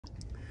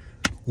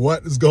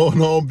What is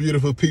going on,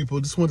 beautiful people?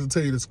 Just wanted to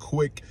tell you this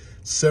quick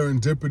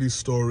serendipity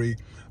story.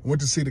 I went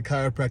to see the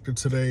chiropractor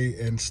today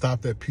and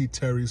stopped at Pete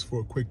Terry's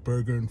for a quick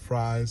burger and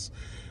fries.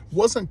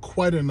 Wasn't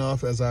quite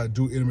enough as I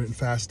do intermittent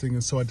fasting,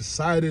 and so I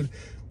decided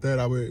that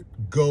I would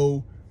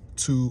go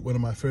to one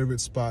of my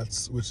favorite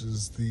spots, which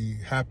is the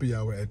happy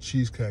hour at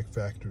Cheesecake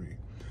Factory.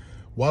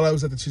 While I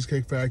was at the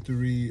Cheesecake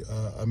Factory,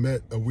 I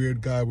met a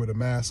weird guy with a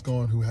mask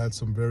on who had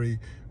some very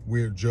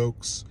weird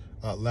jokes,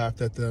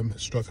 laughed at them,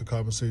 struck a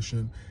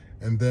conversation.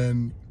 And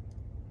then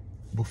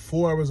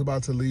before I was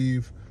about to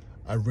leave,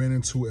 I ran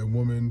into a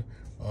woman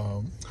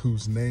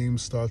whose name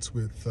starts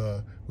with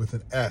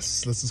an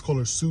S. Let's just call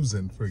her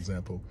Susan, for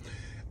example.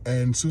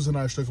 And Susan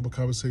and I struck up a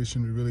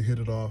conversation. We really hit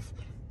it off.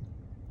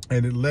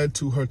 And it led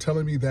to her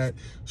telling me that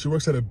she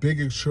works at a big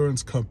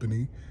insurance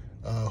company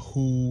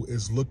who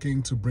is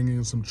looking to bring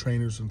in some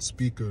trainers and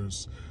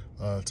speakers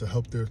to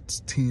help their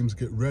teams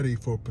get ready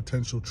for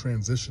potential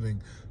transitioning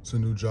to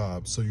new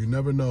jobs. So you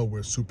never know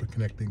where super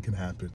connecting can happen.